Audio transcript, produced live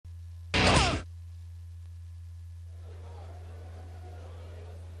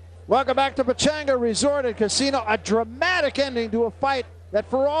Welcome back to Pechanga Resort and Casino. A dramatic ending to a fight that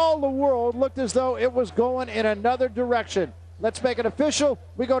for all the world looked as though it was going in another direction. Let's make it official.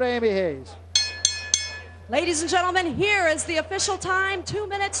 We go to Amy Hayes. Ladies and gentlemen, here is the official time, 2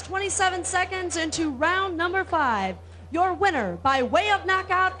 minutes, 27 seconds into round number 5. Your winner by way of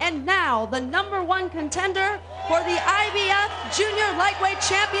knockout and now the #1 contender for the IBF Junior Lightweight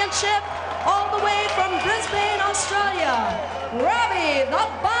Championship all the way from Brisbane, Australia, Robbie the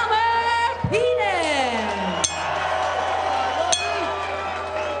Bomber Peden.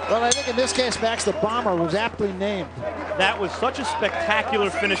 Well, I think in this case, Max, the Bomber was aptly named. That was such a spectacular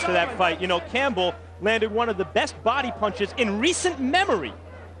finish to that fight. You know, Campbell landed one of the best body punches in recent memory.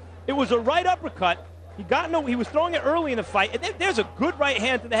 It was a right uppercut. He was throwing it early in the fight, and there's a good right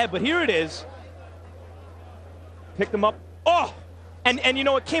hand to the head, but here it is. Picked him up. Oh! And you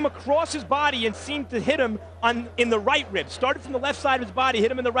know, it came across his body and seemed to hit him in the right rib. Started from the left side of his body, hit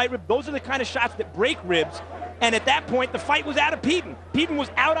him in the right rib. Those are the kind of shots that break ribs. And at that point, the fight was out of Peden. Peden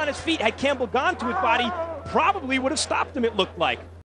was out on his feet. Had Campbell gone to his body, probably would have stopped him, it looked like.